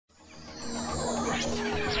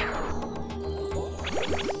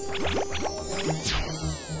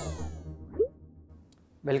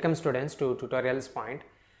Welcome students to tutorials point.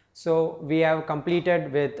 So we have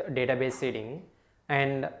completed with database seeding,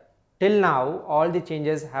 and till now all the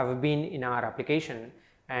changes have been in our application,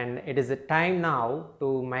 and it is the time now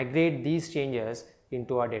to migrate these changes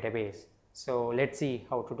into our database. So let's see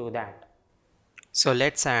how to do that. So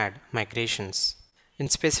let's add migrations.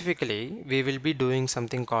 And specifically, we will be doing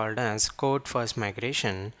something called as code first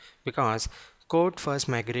migration, because code first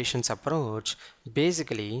migrations approach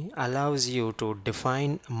basically allows you to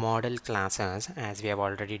define model classes, as we have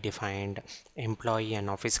already defined employee and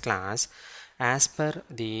office class, as per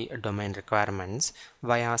the domain requirements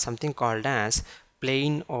via something called as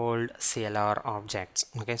plain old CLR objects.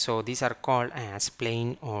 Okay, so these are called as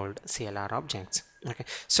plain old CLR objects. Okay,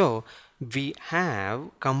 so we have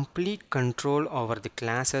complete control over the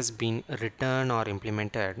classes being written or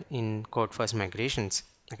implemented in code first migrations.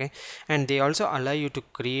 Okay, and they also allow you to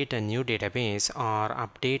create a new database or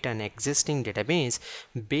update an existing database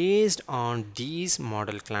based on these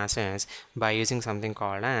model classes by using something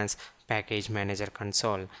called as package manager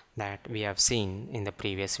console that we have seen in the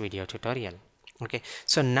previous video tutorial. Okay,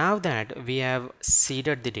 so now that we have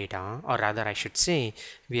seeded the data, or rather I should say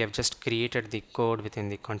we have just created the code within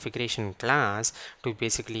the configuration class to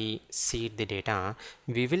basically seed the data,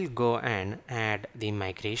 we will go and add the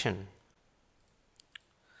migration.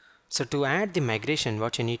 So to add the migration,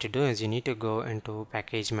 what you need to do is you need to go into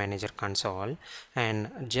package manager console and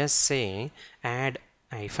just say add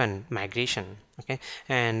hyphen migration. Okay,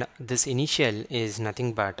 and this initial is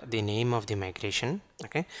nothing but the name of the migration.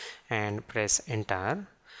 Okay, and press enter.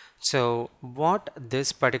 So what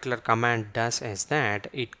this particular command does is that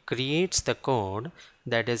it creates the code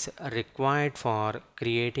that is required for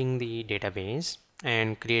creating the database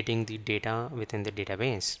and creating the data within the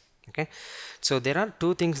database. Okay, so there are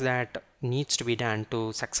two things that needs to be done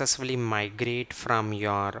to successfully migrate from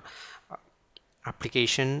your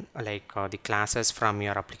application, like the classes from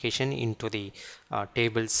your application into the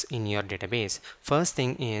tables in your database. First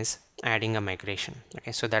thing is adding a migration.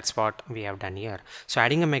 Okay, so that's what we have done here. So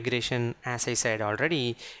adding a migration, as I said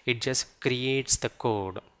already, it just creates the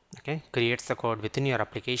code. Okay, creates the code within your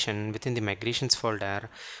application, within the migrations folder,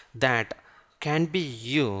 that can be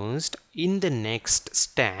used in the next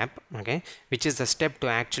step, okay, which is the step to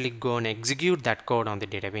actually go and execute that code on the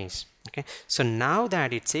database. Okay, so now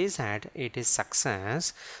that it says that it is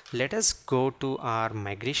success, let us go to our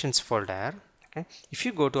migrations folder. Okay, if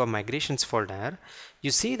you go to a migrations folder,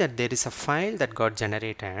 you see that there is a file that got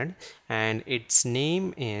generated and its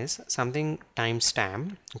name is something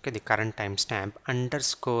timestamp. Okay, the current timestamp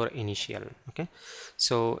underscore initial. Okay,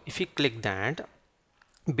 so if you click that,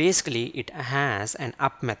 basically it has an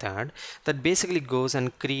up method that basically goes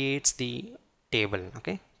and creates the table.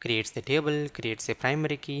 Okay, creates the table, creates the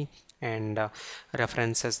primary key, and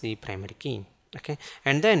references the primary key. Okay,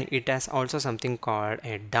 and then it has also something called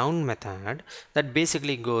a down method that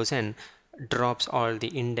basically goes and drops all the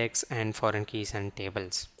index and foreign keys and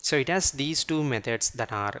tables. So it has these two methods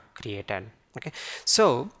that are created. Okay,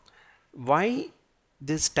 so why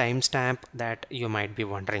this timestamp, that you might be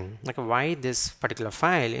wondering, like why this particular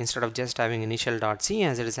file instead of just having initial.c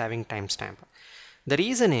as it is having timestamp? The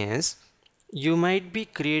reason is you might be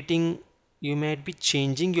changing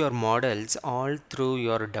your models all through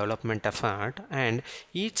your development effort, and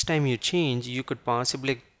each time you change you could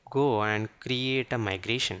possibly go and create a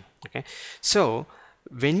migration. Okay, so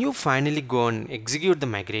when you finally go and execute the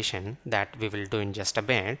migration that we will do in just a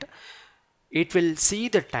bit, it will see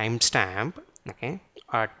the timestamp, okay,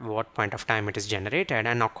 at what point of time it is generated,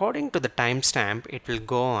 and according to the timestamp it will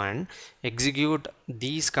go and execute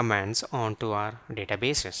these commands onto our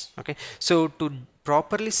databases. Okay, so to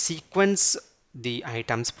properly sequence the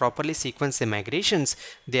items, properly sequence the migrations,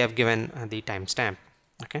 they have given the timestamp.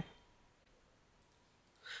 Okay,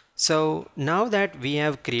 so now that we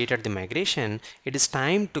have created the migration, it is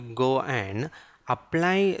time to go and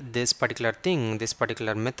apply this particular thing, this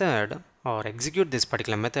particular method, or execute this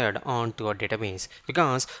particular method onto a database,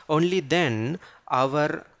 because only then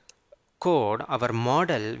our code, our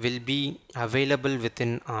model will be available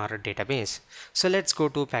within our database. So let's go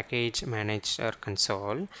to package manager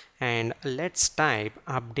console and let's type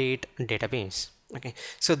update database. Okay,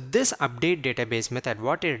 so this update database method,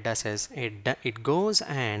 what it does is it goes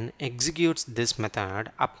and executes this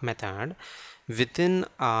method, up method, within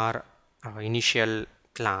our initial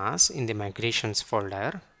class in the migrations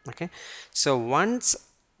folder. Okay, so once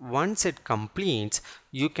it completes,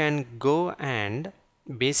 you can go and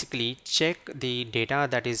basically check the data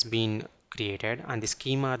that is being created and the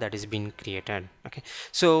schema that is being created. Okay,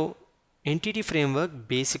 so Entity Framework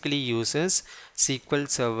basically uses SQL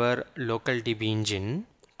Server local DB engine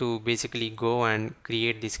to basically go and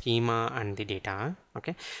create the schema and the data.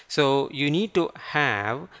 Okay, so you need to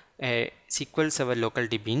have a SQL Server local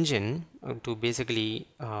DB engine to basically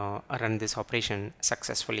run this operation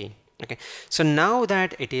successfully. Okay, so now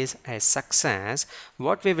that it is a success,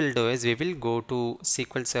 what we will do is we will go to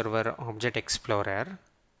SQL Server Object Explorer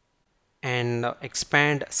and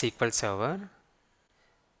expand SQL Server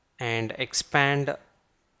and expand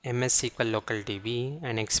MS SQL local DB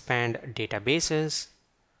and expand databases.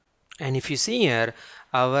 And if you see here,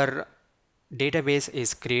 our database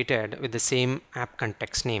is created with the same app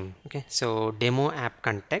context name. Okay, so demo app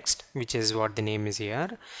context, which is what the name is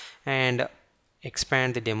here, and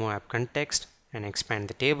expand the demo app context and expand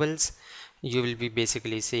the tables. You will be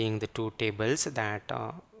basically seeing the two tables that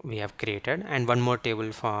we have created, and one more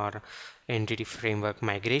table for entity framework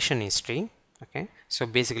migration history. Okay, so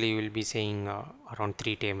basically you will be seeing around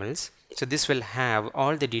 3 tables. So this will have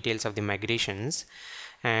all the details of the migrations.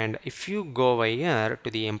 And if you go over here to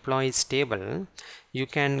the employees table, you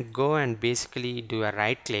can go and basically do a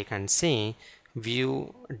right click and say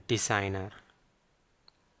view designer.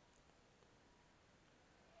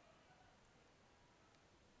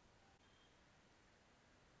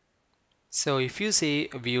 So if you say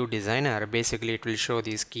view designer, basically it will show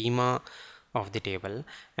the schema of the table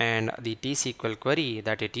and the T-SQL query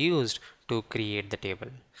that it used to create the table.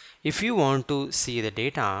 If you want to see the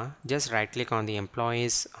data, just right click on the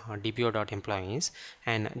employees dbo.employees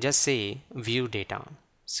and just say view data.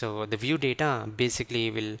 So the view data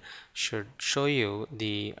basically should show you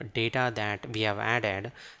the data that we have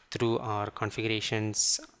added through our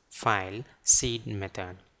configurations file seed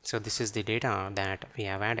method. So this is the data that we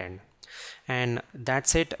have added. And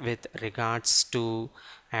that's it with regards to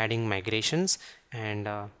adding migrations, and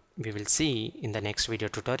we will see in the next video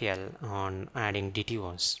tutorial on adding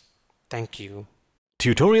DTOs. Thank you.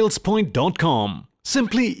 Tutorialspoint.com.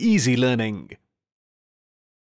 Simply easy learning.